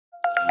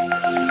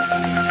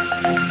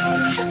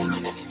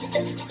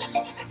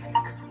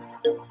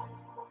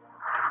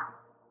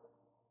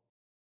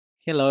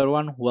Hello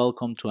everyone,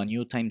 welcome to a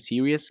new time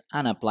series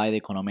and applied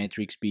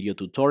econometrics video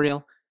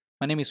tutorial.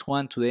 My name is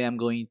Juan. Today I'm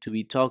going to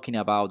be talking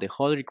about the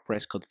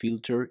Hodrick-Prescott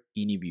filter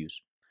in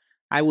EViews.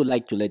 I would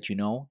like to let you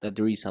know that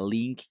there is a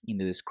link in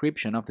the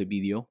description of the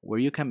video where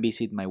you can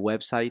visit my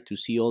website to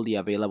see all the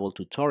available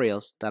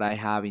tutorials that I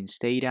have in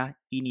Stata,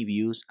 in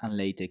EViews and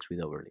LaTeX with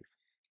Overleaf.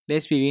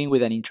 Let's begin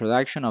with an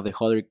introduction of the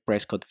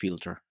Hodrick-Prescott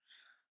filter.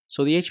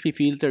 So the HP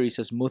filter is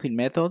a smoothing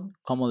method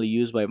commonly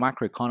used by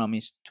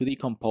macroeconomists to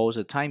decompose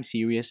a time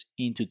series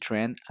into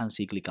trend and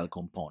cyclical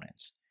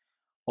components.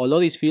 Although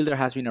this filter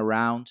has been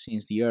around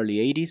since the early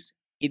 80s,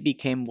 it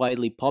became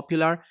widely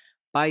popular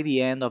by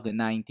the end of the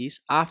 90s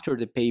after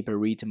the paper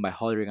written by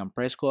Hodrick and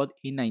Prescott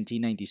in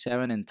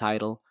 1997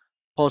 entitled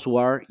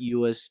Postwar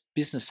U.S.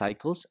 Business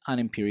Cycles and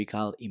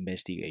Empirical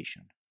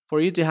Investigation. For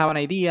you to have an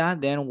idea,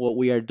 then what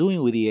we are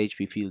doing with the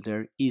HP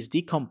filter is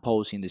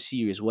decomposing the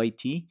series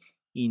YT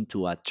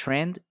into a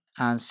trend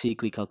and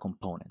cyclical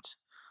components.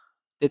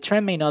 The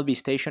trend may not be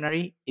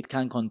stationary, it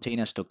can contain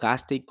a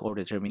stochastic or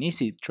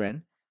deterministic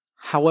trend.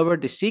 However,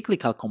 the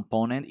cyclical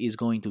component is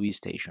going to be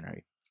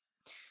stationary.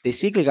 The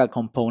cyclical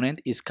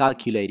component is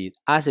calculated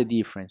as the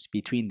difference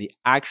between the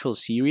actual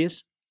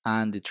series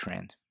and the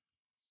trend.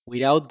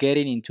 Without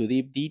getting into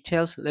deep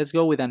details, let's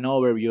go with an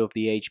overview of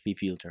the HP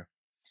filter.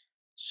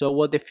 So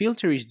what the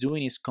filter is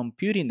doing is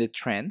computing the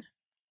trend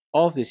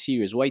of the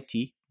series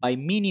YT by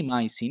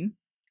minimizing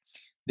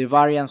the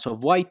variance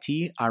of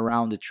YT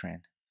around the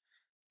trend.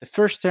 The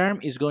first term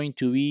is going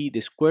to be the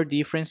square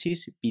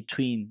differences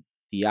between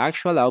the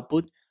actual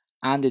output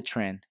and the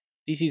trend.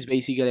 This is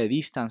basically a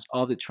distance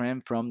of the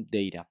trend from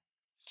data.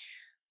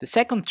 The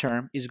second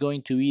term is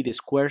going to be the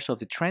squares of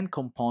the trend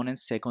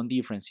component's second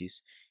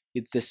differences.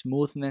 It's the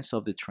smoothness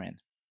of the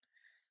trend.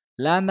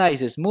 Lambda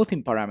is a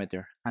smoothing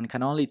parameter and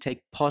can only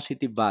take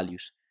positive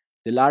values.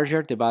 The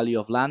larger the value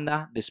of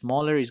lambda, the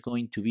smaller is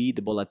going to be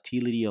the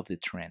volatility of the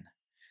trend.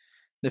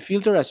 The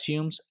filter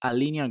assumes a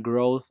linear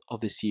growth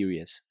of the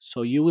series,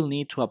 so you will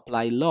need to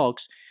apply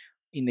logs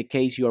in the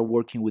case you are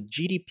working with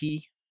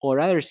GDP or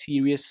other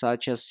series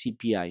such as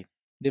CPI.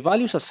 The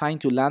values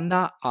assigned to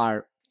lambda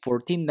are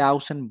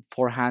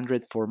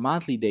 14,400 for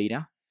monthly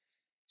data,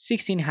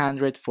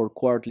 1,600 for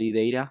quarterly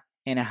data,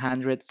 and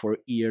 100 for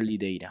yearly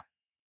data.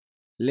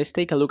 Let's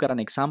take a look at an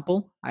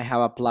example. I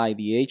have applied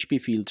the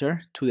HP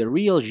filter to the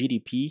real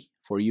GDP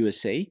for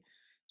USA.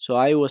 So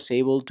I was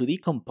able to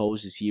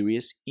decompose the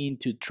series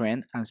into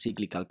trend and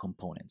cyclical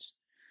components.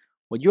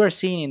 What you are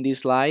seeing in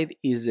this slide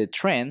is the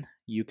trend.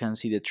 You can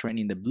see the trend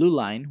in the blue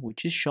line,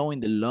 which is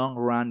showing the long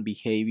run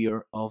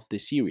behavior of the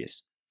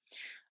series.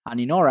 And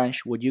in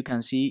orange, what you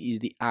can see is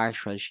the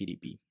actual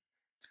GDP.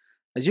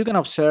 As you can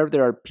observe,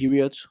 there are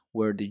periods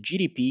where the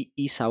GDP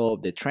is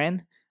above the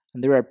trend,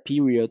 and there are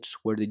periods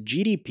where the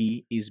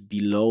GDP is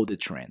below the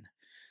trend.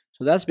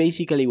 So that's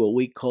basically what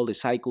we call the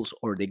cycles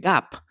or the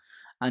gap,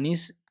 and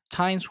is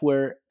times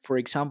where, for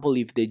example,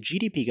 if the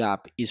GDP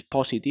gap is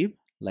positive,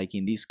 like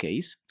in this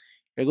case,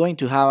 you're going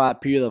to have a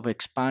period of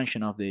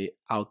expansion of the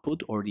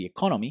output or the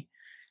economy.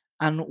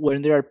 And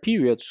when there are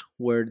periods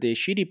where the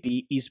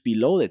GDP is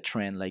below the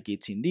trend, like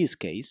it's in this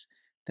case,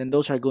 then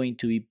those are going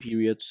to be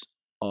periods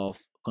of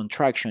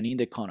contraction in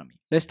the economy.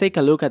 Let's take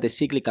a look at the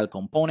cyclical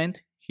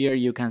component. Here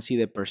you can see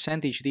the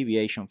percentage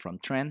deviation from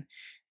trend.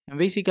 And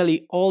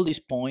basically all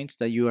these points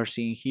that you are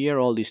seeing here,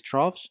 all these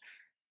troughs,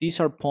 these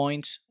are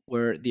points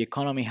where the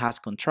economy has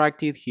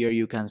contracted. Here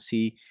you can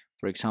see,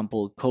 for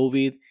example,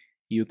 COVID,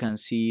 you can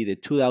see the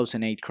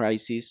 2008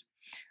 crisis,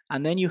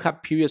 and then you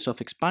have periods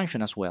of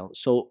expansion as well.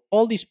 So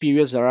all these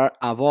periods that are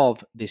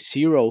above the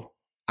zero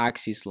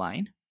axis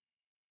line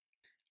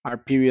are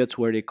periods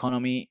where the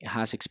economy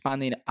has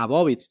expanded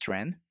above its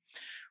trend,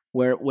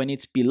 where when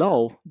it's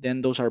below,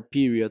 then those are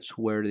periods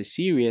where the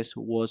series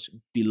was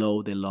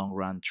below the long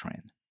run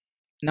trend.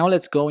 Now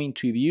let's go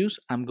into EViews.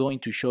 I'm going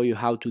to show you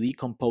how to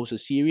decompose a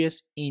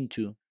series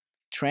into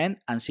trend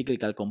and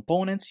cyclical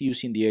components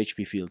using the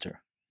HP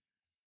filter.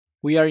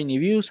 We are in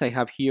EViews. I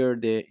have here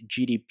the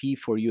GDP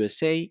for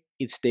USA.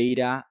 It's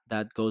data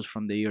that goes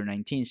from the year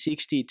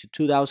 1960 to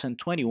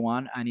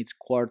 2021 and it's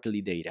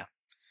quarterly data.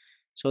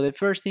 So the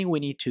first thing we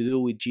need to do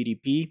with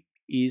GDP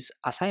is,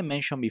 as I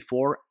mentioned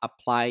before,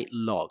 apply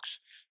logs.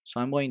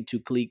 So I'm going to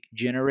click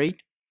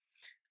generate.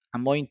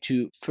 I'm going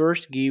to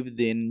first give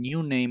the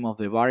new name of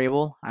the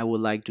variable. I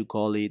would like to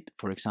call it,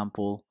 for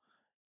example,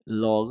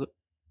 log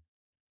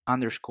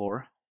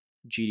underscore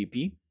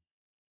GDP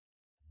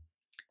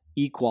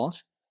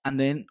equals, and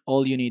then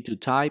all you need to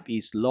type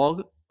is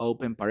log,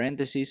 open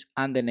parentheses,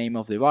 and the name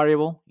of the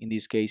variable. In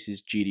this case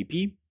is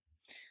GDP.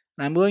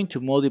 And I'm going to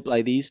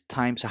multiply this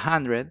times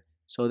 100,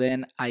 so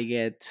then I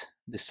get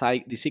the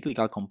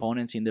cyclical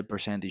components in the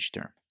percentage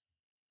term.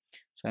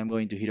 So I'm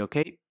going to hit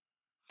OK.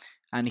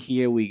 And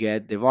here we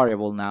get the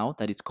variable now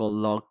that it's called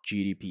log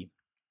GDP.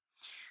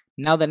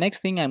 Now the next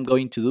thing I'm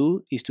going to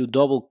do is to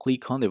double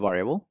click on the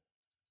variable.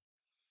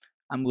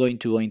 I'm going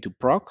to go into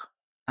proc,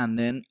 and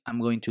then I'm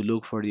going to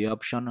look for the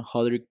option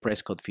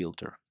Hodrick-Prescott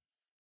filter.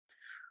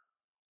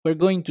 We're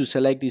going to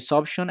select this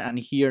option, and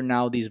here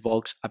now this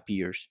box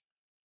appears.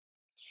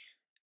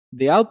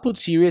 The output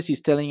series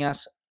is telling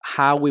us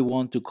how we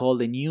want to call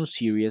the new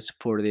series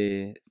for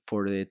the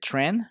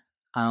trend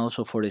and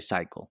also for the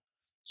cycle.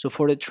 So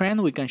for the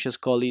trend, we can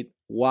just call it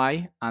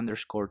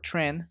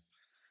y_trend.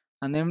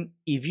 And then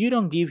if you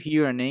don't give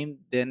here a name,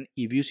 then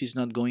EViews is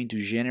not going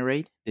to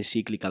generate the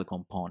cyclical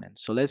component.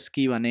 So let's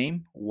give a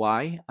name,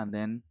 y, and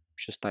then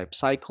just type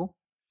cycle.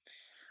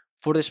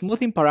 For the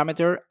smoothing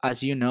parameter,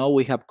 as you know,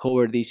 we have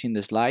covered this in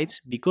the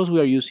slides. Because we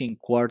are using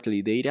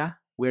quarterly data,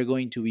 we're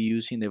going to be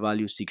using the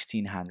value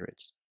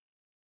 1600s.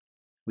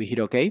 We hit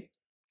OK,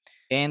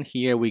 and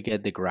here we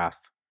get the graph.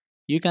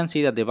 You can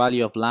see that the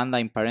value of lambda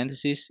in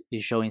parentheses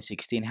is showing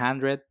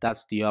 1600.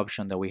 That's the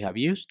option that we have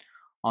used.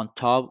 On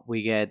top,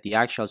 we get the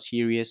actual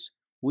series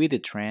with the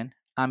trend,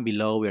 and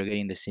below we are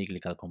getting the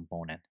cyclical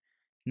component.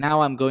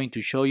 Now I'm going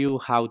to show you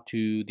how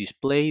to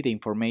display the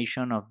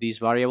information of these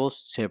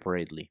variables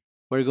separately.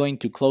 We're going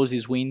to close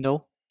this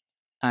window,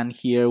 and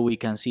here we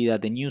can see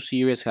that the new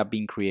series have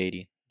been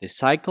created, the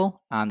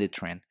cycle and the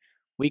trend.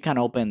 We can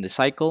open the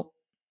cycle,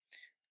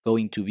 go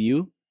into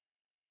view,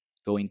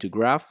 go into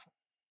graph,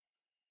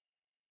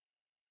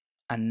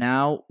 and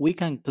now we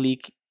can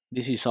click.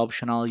 This is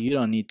optional, you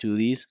don't need to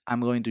do this. I'm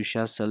going to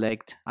just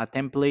select a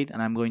template,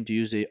 and I'm going to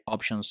use the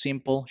option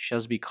simple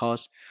just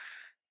because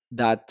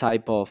that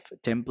type of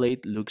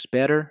template looks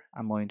better.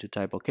 I'm going to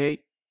type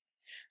OK,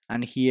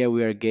 and here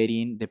we are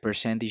getting the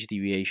percentage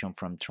deviation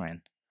from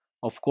trend.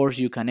 Of course,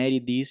 you can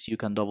edit this. You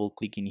can double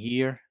click in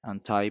here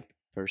and type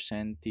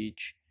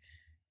percentage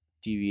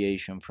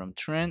deviation from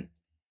trend.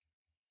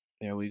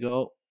 There we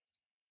go,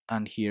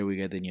 and here we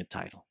get the new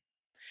title.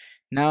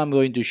 Now I'm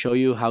going to show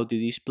you how to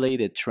display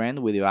the trend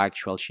with your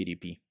actual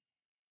GDP.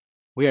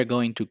 We are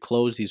going to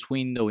close this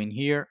window in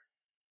here.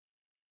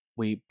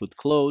 We put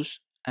close,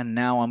 and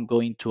now I'm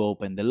going to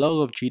open the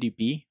log of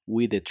GDP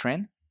with the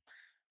trend.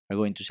 We're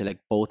going to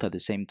select both at the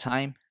same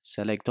time,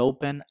 select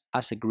open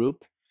as a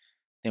group.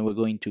 Then we're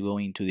going to go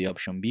into the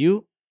option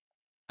view,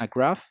 a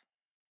graph,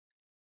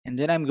 and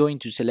then I'm going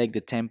to select the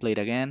template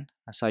again.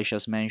 As I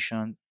just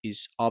mentioned,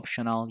 is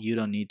optional. You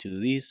don't need to do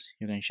this.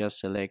 You can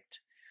just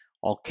select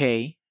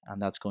OK, and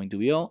that's going to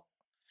be all.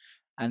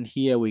 And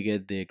here we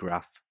get the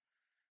graph.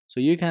 So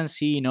you can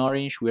see in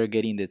orange we are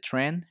getting the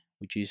trend,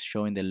 which is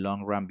showing the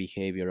long run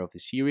behavior of the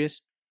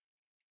series.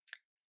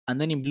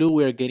 And then in blue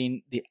we are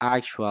getting the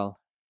actual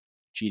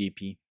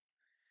GDP.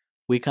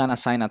 We can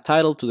assign a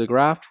title to the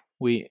graph.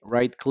 We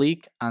right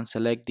click and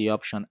select the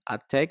option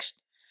add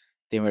text.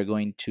 Then we're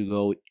going to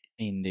go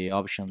in the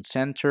option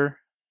center.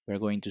 We're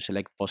going to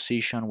select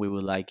position. We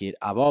would like it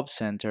above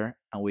center,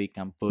 and we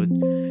can put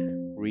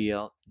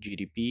real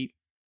GDP,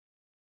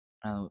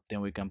 and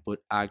then we can put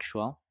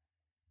actual,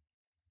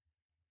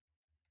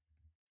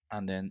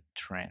 and then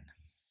trend.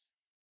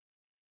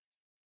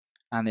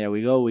 And there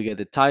we go, we get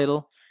the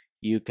title.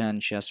 You can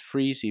just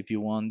freeze if you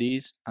want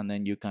this, and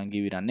then you can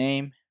give it a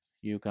name.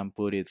 You can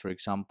put it, for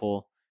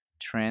example,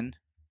 trend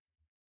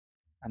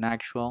and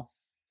actual.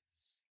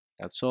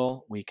 That's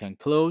all. We can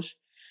close,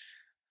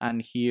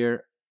 and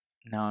here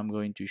now I'm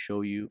going to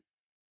show you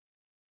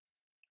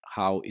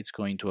how it's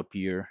going to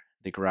appear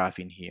the graph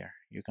in here.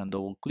 You can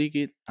double click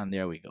it, and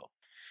there we go.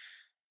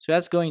 So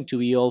that's going to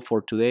be all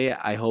for today.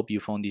 I hope you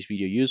found this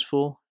video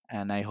useful,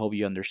 and I hope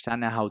you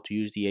understand how to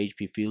use the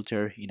HP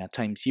filter in a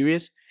time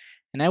series.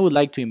 And I would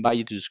like to invite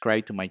you to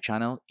subscribe to my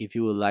channel if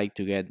you would like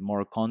to get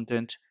more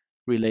content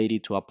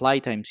related to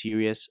applied time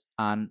series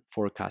and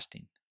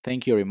forecasting.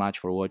 Thank you very much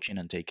for watching,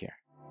 and take care.